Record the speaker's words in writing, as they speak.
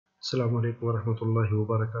Assalamu alaikum wa rahmatullahi wa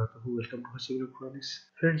barakatuh. Welcome to Haseeb Electronics.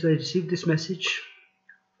 Friends, I received this message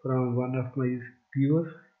from one of my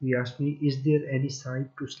viewer. He asked me, is there any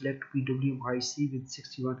site to select PWM IC with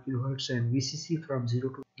 61 kHz and VCC from 0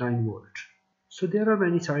 to 9 volt? So there are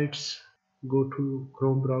many sites. Go to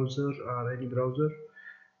Chrome browser or any browser.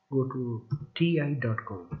 Go to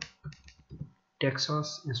ti.com,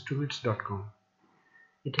 texasinstruments.com.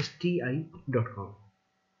 It is ti.com.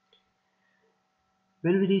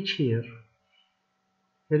 When we reach here,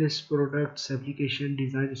 here is products, application,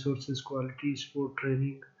 design resources, quality, support,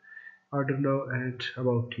 training, order now, and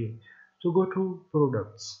about here. So go to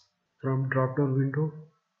products. From drop down window,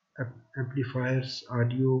 amplifiers,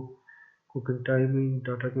 audio, cooking timing,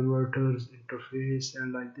 data converters, interface,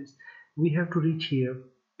 and like this. We have to reach here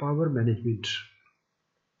power management.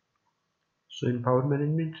 So in power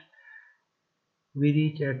management, we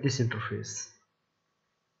reach at this interface.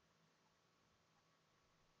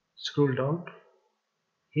 Scroll down.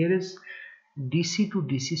 Here is DC to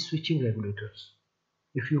DC switching regulators.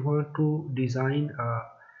 If you want to design a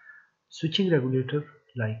switching regulator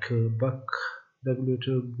like buck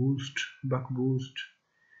regulator, boost, buck boost,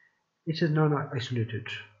 it is non-isolated.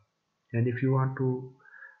 And if you want to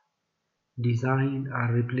design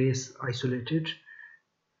or replace isolated,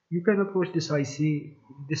 you can approach this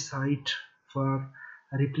site for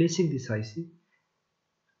replacing this IC.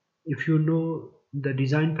 If you know the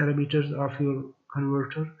design parameters of your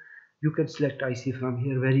converter, you can select IC from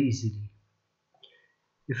here very easily.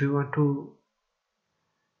 If you want to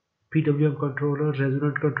PWM controller,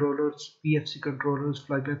 resonant controllers, PFC controllers,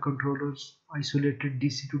 flyback controllers, isolated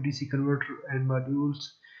DC to DC converter and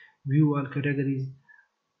modules, view all categories.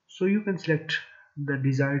 So you can select the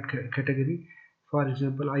desired category. For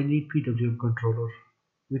example, I need PWM controller.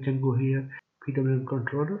 We can go here, PWM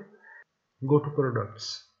controller, go to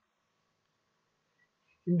products.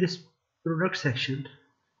 In this product section,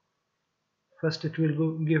 first it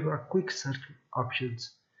will give a quick search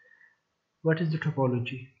options. What is the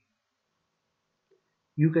topology?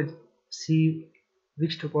 You can see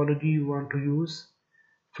which topology you want to use: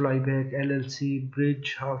 flyback, LLC,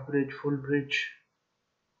 bridge, half bridge, full bridge.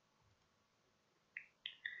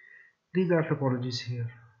 These are topologies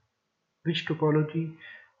here. Which topology,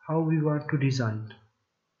 how we want to design.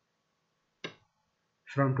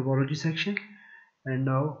 From topology section, and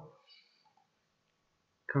now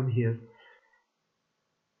come here.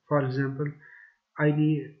 For example,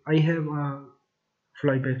 I have a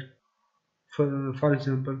flyback. For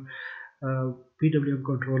example, PWM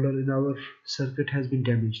controller in our circuit has been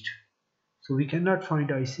damaged, so we cannot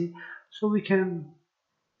find IC. So we can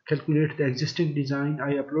calculate the existing design.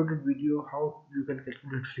 I uploaded video how you can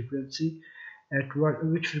calculate frequency, at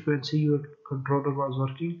which frequency your controller was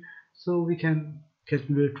working. So we can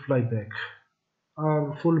calculate flyback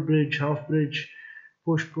or full bridge, half bridge,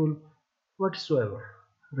 push pull, whatsoever,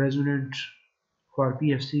 resonant for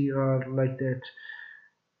PFC or like that.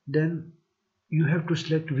 Then you have to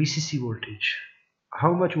select VCC voltage.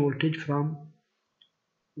 How much voltage from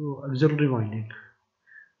auxiliary winding?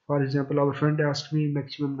 For example, our friend asked me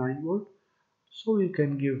maximum 9 volt, so you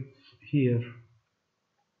can give here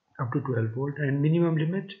up to 12 volt, and minimum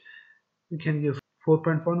limit we can give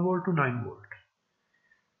 4.1 volt to 9 volt.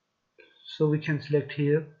 So we can select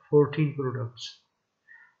here 14 products.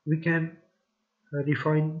 We can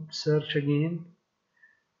refine search again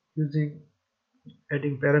using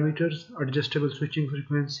adding parameters, adjustable switching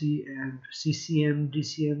frequency, and CCM,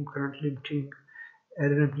 DCM, current limiting,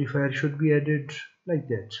 error amplifier should be added, like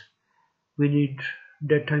that. We need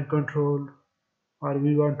dead time control, or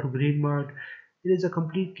we want to green mode. It is a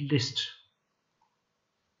complete list.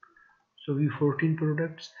 So we 14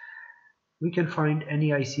 products. We can find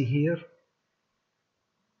any IC here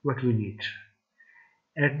what we need.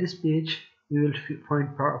 At this page we will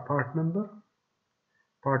find part number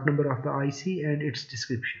of the IC and its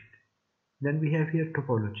description. Then we have here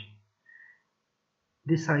topology.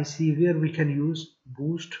 This IC where we can use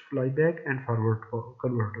boost, flyback and forward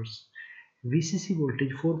converters. VCC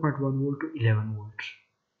voltage 4.1 volt to 11 volt.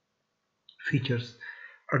 Features: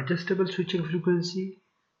 adjustable switching frequency,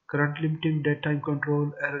 current limiting, dead time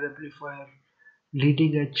control, error amplifier,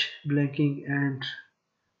 leading edge blanking, and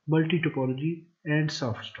multi topology and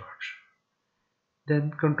soft start.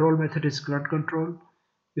 Then control method is current control.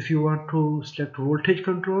 If you want to select voltage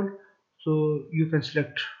control, so you can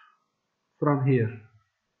select from here.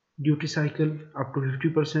 Duty cycle up to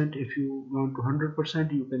 50%. If you want to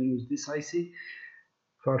 100%, you can use this IC.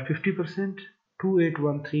 For 50%,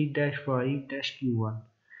 2813-5-Q1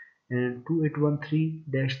 and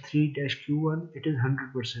 2813-3-Q1, it is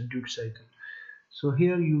 100% duty cycle. So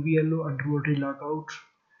here UV yellow under voltage lockout,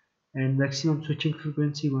 and maximum switching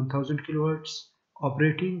frequency 1000 kilohertz,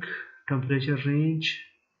 operating temperature range,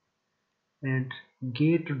 and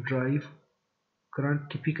gate drive current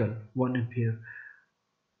typical 1 ampere,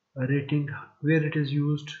 a rating, where it is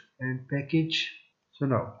used, and package. So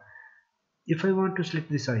now if I want to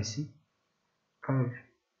select this IC, or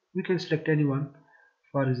we can select anyone.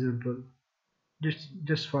 For example,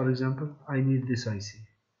 just for example, I need this IC.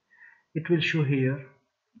 It will show here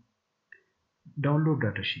download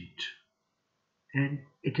datasheet, and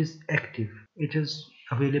it is active. It is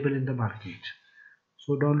available in the market.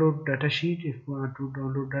 So download datasheet. If we want to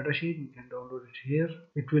download datasheet, we can download it here.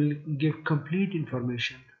 It will give complete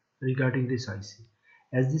information regarding this IC.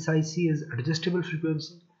 As this IC is adjustable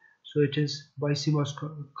frequency, so it is BiCMOS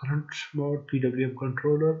current mode PWM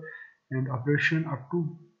controller and operation up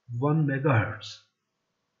to 1 megahertz.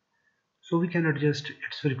 So we can adjust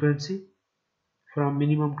its frequency from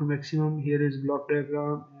minimum to maximum. Here is block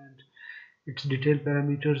diagram and its detailed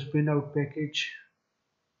parameters, pinout package,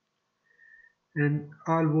 and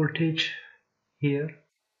all voltage here.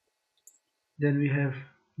 Then we have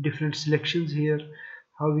different selections here,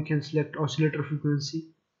 how we can select oscillator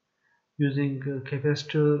frequency using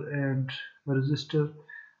capacitor and resistor.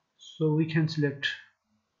 So we can select,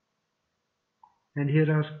 and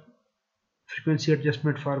here are frequency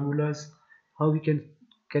adjustment formulas, how we can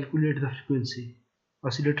calculate the frequency,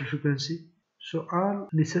 oscillator frequency. So all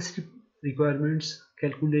necessary requirements,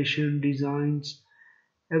 calculation, designs,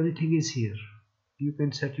 everything is here. You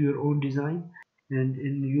can set your own design, and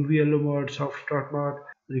in UVLO mode, soft start mode,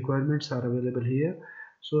 requirements are available here.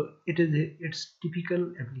 So it is its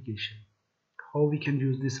typical application, how we can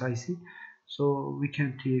use this IC. So we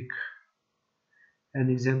can take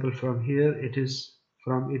an example from here. It is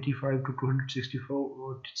from 85 to 264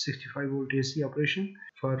 or 65 volt AC operation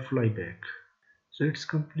for flyback. So its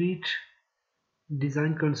complete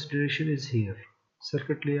design consideration is here.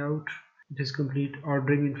 Circuit layout, it is complete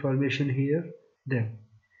ordering information here. Then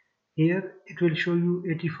here it will show you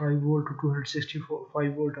 85 volt to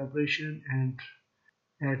 265 volt operation, and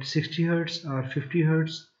at 60 hertz or 50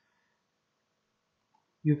 hertz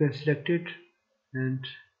you can select it, and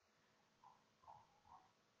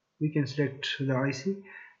we can select the IC.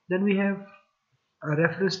 Then we have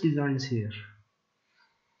reference designs here,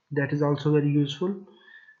 that is also very useful.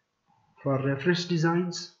 For reference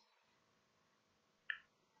designs,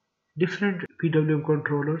 different PWM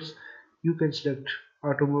controllers, you can select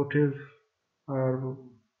automotive or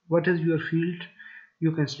what is your field,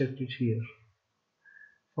 you can select it here.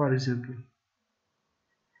 For example,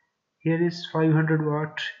 here is 500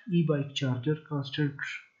 watt e-bike charger, constant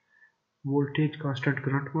voltage, constant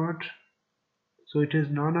current mode. So it is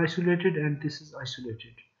non-isolated and this is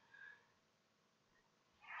isolated.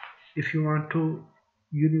 If you want to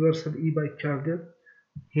universal e-bike charger,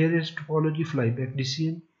 here is topology flyback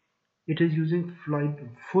DCM. It is using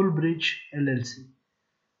full bridge LLC.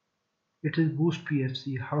 It is boost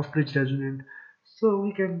PFC, half bridge resonant. So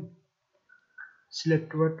we can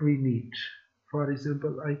select what we need. For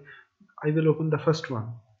example, I will open the first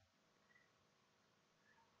one.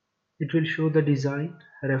 It will show the design,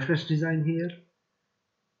 reference design here,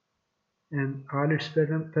 and all its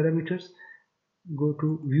parameters. Go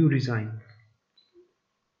to view design.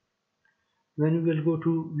 When we will go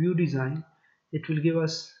to view design, it will give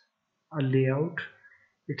us a layout,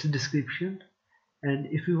 its description, and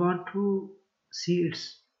if we want to see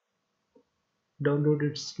its download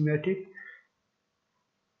its schematic,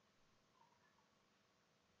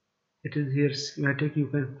 it is here schematic. You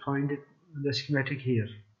can find it, the schematic here.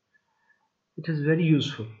 It is very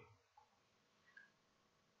useful.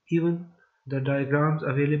 Even the diagrams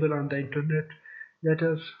available on the internet, that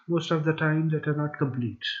are most of the time that are not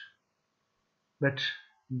complete, but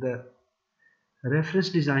the reference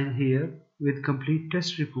design here with complete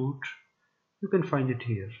test report, you can find it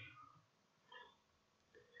here.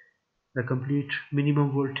 The complete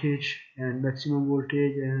minimum voltage and maximum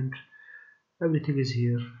voltage and everything is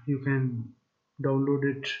here. You can download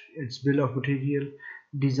it, its bill of material,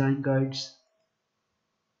 design guides.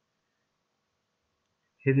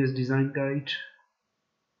 Here is design guide,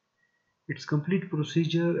 its complete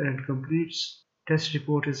procedure and complete test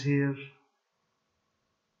report is here.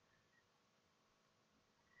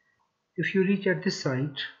 If you reach at this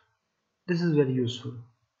site, this is very useful.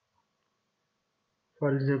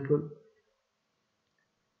 For example,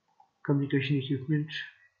 communication equipment.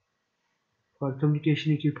 For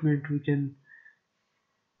communication equipment, we can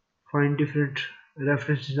find different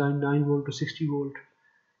reference design: 9 volt to 60 volt,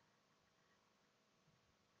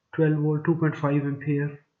 12 volt, 2.5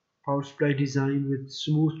 ampere, power supply design with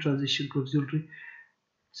smooth transition to auxiliary.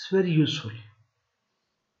 It's very useful.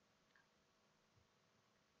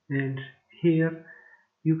 and here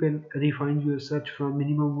you can refine your search from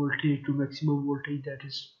minimum voltage to maximum voltage, that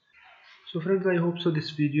is. So friends, I hope so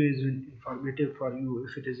this video is informative for you.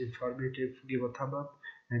 If it is informative, give a thumb up,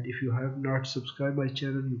 and if you have not subscribed my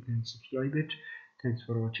channel, you can subscribe it. Thanks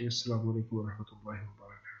for watching. Assalamu alaikum warahmatullahi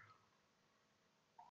wabarakatuh.